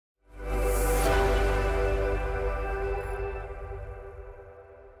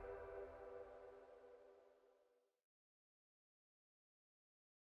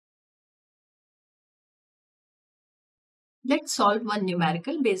Let's solve one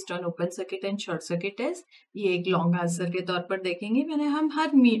numerical based on open circuit and short circuit test. ये एक long answer के तौर पर देखेंगे मैंने हम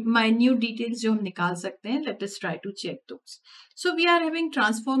हर माइन्यूट डिटेल्स जो हम निकाल सकते हैं. Let us try to check those. So we are having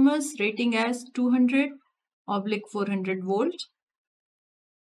transformers rating as 200/400 volt,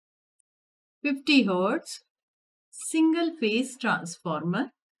 50 hertz, single phase transformer,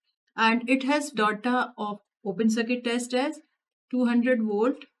 and it has data of open circuit test as 200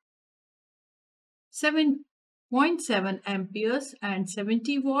 volt, 7.7 amperes and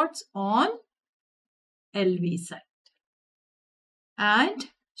 70 watts on LV side, and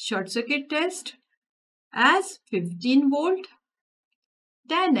short circuit test as 15 volt,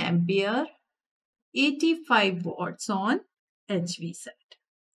 10 ampere, 85 watts on HV side.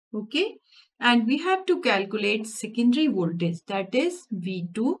 Okay, and we have to calculate secondary voltage, that is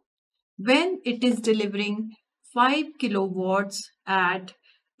V2, when it is delivering 5 kilowatts at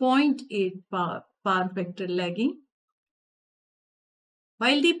 0.8 power factor lagging,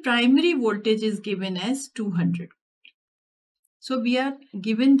 while the primary voltage is given as 200. So we are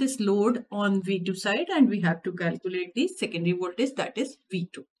given this load on V2 side and we have to calculate the secondary voltage, that is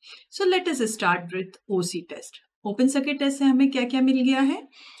V2. So let us start with OC test. Open circuit test से हमें क्या क्या मिल गया है?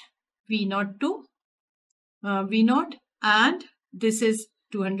 V0 to V0, and this is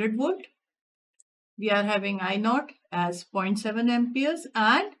 200 volt. We are having I0 as 0.7 amperes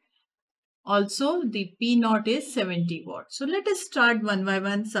and also the P0 is 70 watts. So let us start one by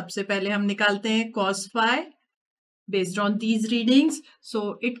one. सबसे पहले हम निकालते हैं cos phi based on these readings.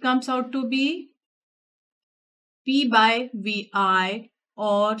 So it comes out to be P by VI,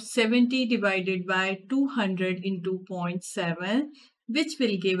 or 70 divided by 200 into 0.7, which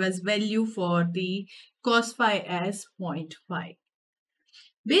will give us value for the cos phi as 0.5.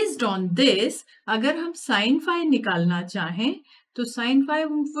 Based on this, अगर हम sin phi निकालना चाहें तो sin phi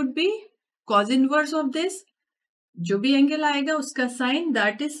would be cos inverse of this. जो भी angle आएगा उसका sign,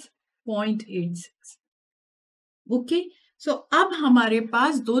 that is 0.86. Okay, सो अब हमारे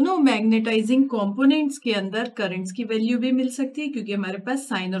पास दोनों मैग्नेटाइजिंग कंपोनेंट्स के अंदर करंट्स की वैल्यू भी मिल सकती है क्योंकि हमारे पास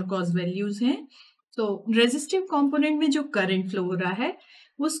साइन और कॉस वैल्यूज हैं. तो रेजिस्टिव कंपोनेंट में जो करंट फ्लो हो रहा है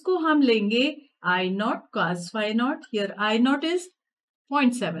उसको हम लेंगे I not cos phi not. Here I not is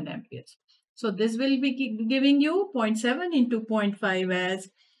 0.7 amperes. So this will be giving you 0.7 into 0.5 as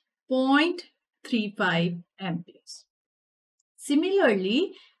 0.35 amperes.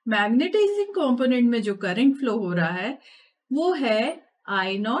 Similarly, magnetising component में जो करंट फ्लो हो रहा है वो है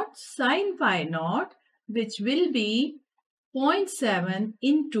I not sin phi not, which will be 0.7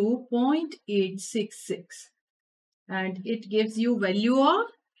 into 0.866 and it gives you value of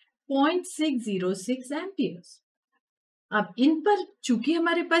 0.606 amperes. अब इन पर चूंकि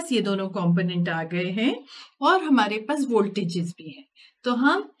हमारे पास ये दोनों कंपोनेंट आ गए हैं और हमारे पास वोल्टेजेस भी हैं, तो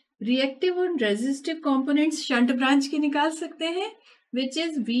हम रिएक्टिव और रेजिस्टिव कंपोनेंट्स शंट ब्रांच के निकाल सकते हैं, which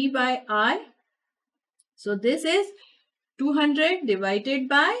is V by I. So this is 200 divided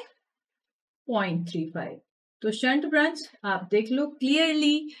by 0.35. तो शंट ब्रांच आप देख लो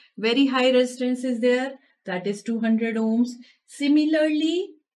clearly, very high resistance is there, that is 200 ohms. Similarly,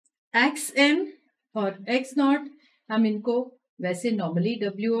 XM और X नॉट हम इनको वैसे नॉर्मली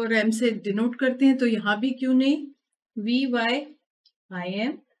W और M से डिनोट करते हैं, तो यहाँ भी क्यों नहीं, V by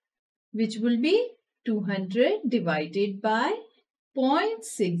IM, which will be 200 divided by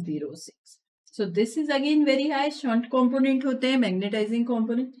 0.606. So this is again very high. shunt component होते हैं, magnetizing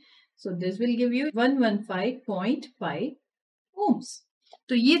component. So this will give you 115.5 ohms.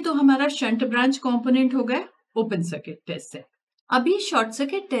 तो ये तो हमारा शंट ब्रांच कंपोनेंट हो गया ओपन सर्किट टेस्ट से. अभी शॉर्ट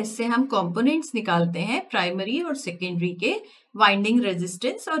सर्किट टेस्ट से हम कंपोनेंट्स निकालते हैं प्राइमरी और सेकेंडरी के वाइंडिंग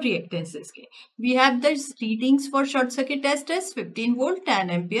रेजिस्टेंस और रिएक्टेंसेस के. We have the readings for short circuit test as 15 volt, 10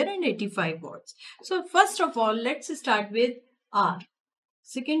 ampere and 85 watts. So first of all let's start with R.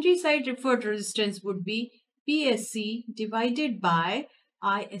 Secondary side referred resistance would be PSC divided by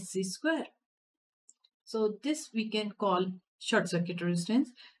ISC square. So this we can call short circuit resistance.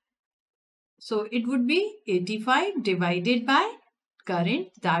 So it would be 85 divided by current,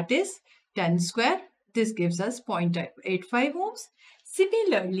 that is 10 square. This gives us 0.85 ohms.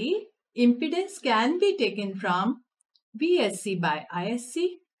 Similarly, impedance can be taken from VSC by ISC.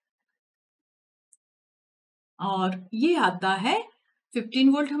 और ये आता है 15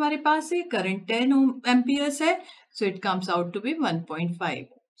 volt हमारे पास है, current 10 amperes है, so it comes out to be 1.5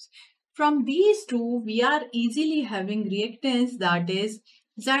 ohms. From these two, we are easily having reactance, that is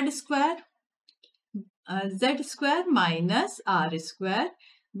Z square minus R square,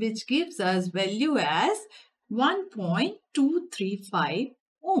 which gives us value as 1.235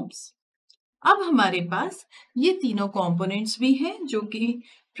 ohms. अब हमारे पास ये तीनों components भी हैं जो कि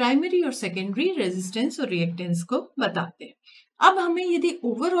primary और सेकेंडरी रेजिस्टेंस और रिएक्टेंस को बताते हैं। अब हमें यदि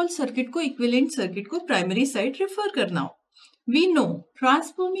ओवरऑल सर्किट को इक्विवेलेंट सर्किट को प्राइमरी साइड रेफर करना हो, we know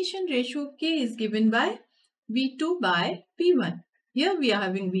transformation ratio K is given by V2 by V1. Here we are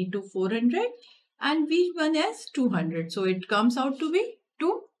having V2 400 and V1 as 200. So it comes out to be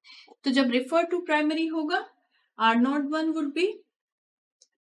 2. तो जब refer to primary होगा, R01 would be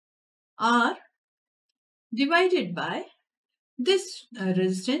R divided by this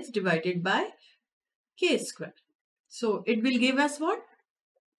resistance divided by K square. So it will give us what?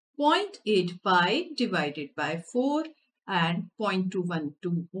 0.85 divided by 4 and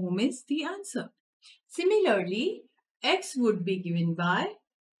 0.212 ohm is the answer. Similarly, X would be given by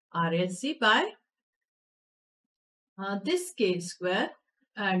RSC by this K square,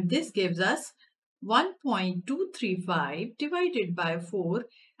 and this gives us 1.235 divided by 4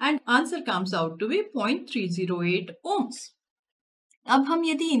 and answer comes out to be 0.308 ohms. अब हम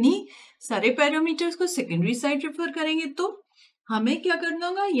यदि इन्हीं सारे parameters को secondary side refer करेंगे तो हमें क्या करना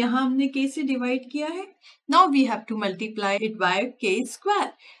होगा, यहाँ हमने K से डिवाइड किया है. Now we have to multiply it by K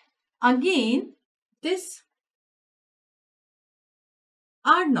square. Again this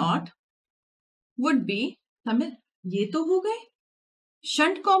R0 would be, हमें ये तो हो गए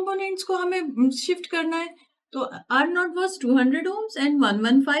शंट कंपोनेंट्स को हमें शिफ्ट करना है. तो R0 was 200 ohms and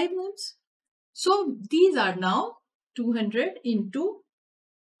 115 ohms. So these are now 200 into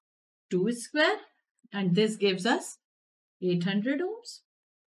 2 square and this gives us 800 ohms.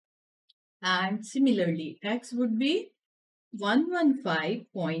 And similarly, X would be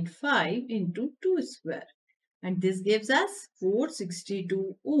 115.5 into 2 square and this gives us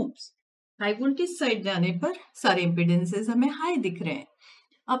 462 ohms. High voltage side जाने पर सारे impedances हमें high दिख रहे हैं.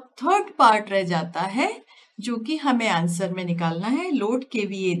 अब third part रह जाता है जो कि हमें आंसर में निकालना है. लोड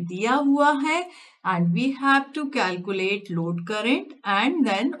केवीए दिया हुआ है and we have to calculate load current and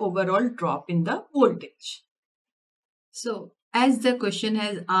then overall drop in the voltage. So as the question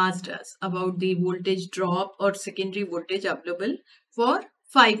has asked us about the voltage drop or secondary voltage available for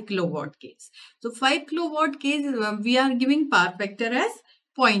 5 kilowatt case. So 5 kilowatt case we are giving power factor as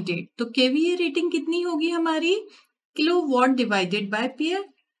 0.8. तो KVA rating कितनी होगी हमारी? Kilowatt divided by pair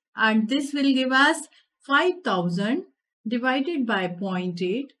and this will give us 5000 divided by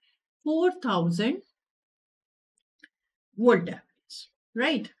 0.8, 4000 volt amperes,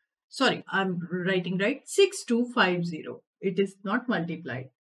 right? Sorry, I'm writing right. 6250. It is not multiplied.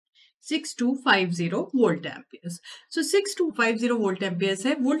 6250 volt amperes. So 6250 volt amperes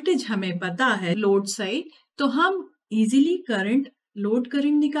है. Voltage हमें पता है load side, तो हम easily current load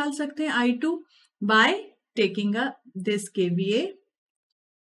current निकाल सकते हैं I2 by taking this KVA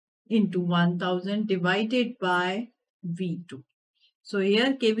into 1000 divided by V2. So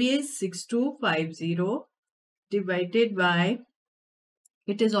here KVA is 6250 divided by,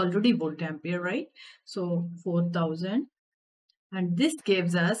 it is already volt ampere, right? So 4000 and this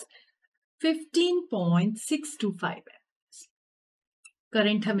gives us 15.625 amperes.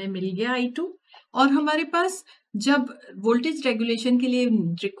 Current हमें मिल गया I2 और हमारे पास जब voltage regulation के लिए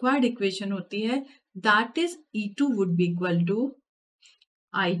required equation होती है that is E2 would be equal to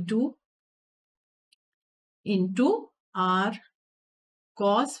I2 into R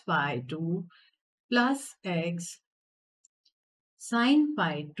cos phi 2 plus X sin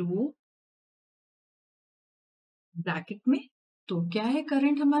phi 2 bracket में. तो क्या है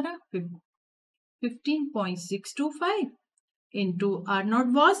करंट हमारा 15.625 into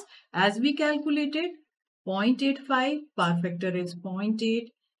R0 was, as we calculated, 0.85, power factor is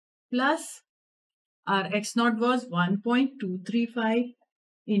 0.8 plus our X0 was 1.235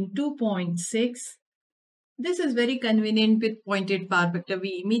 into 0.6. This is very convenient with 0.8 power factor.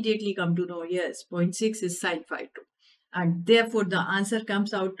 We immediately come to know, yes, 0.6 is sin phi 2. And therefore, the answer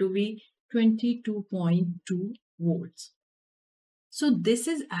comes out to be 22.2 volts. So this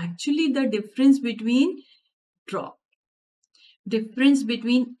is actually the difference between drop. Difference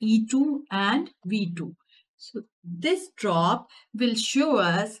between E2 and V2. So this drop will show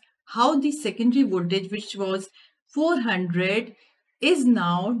us how the secondary voltage, which was 400, is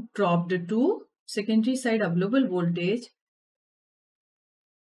now dropped to secondary side available voltage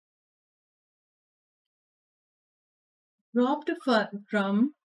dropped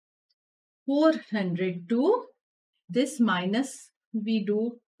from 400 to this minus we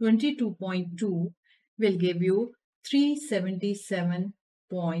do 22.2 will give you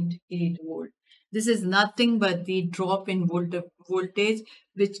 377.8 volt. This is nothing but the drop in voltage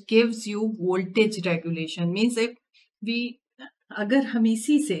which gives you voltage regulation. Means if we अगर हम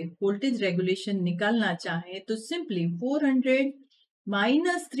इसी से voltage regulation निकालना चाहें तो simply 400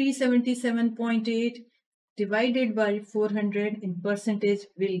 minus 377.8 divided by 400 in percentage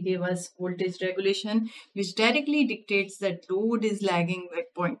will give us voltage regulation, which directly dictates that load is lagging by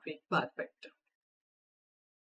 0.8 power factor.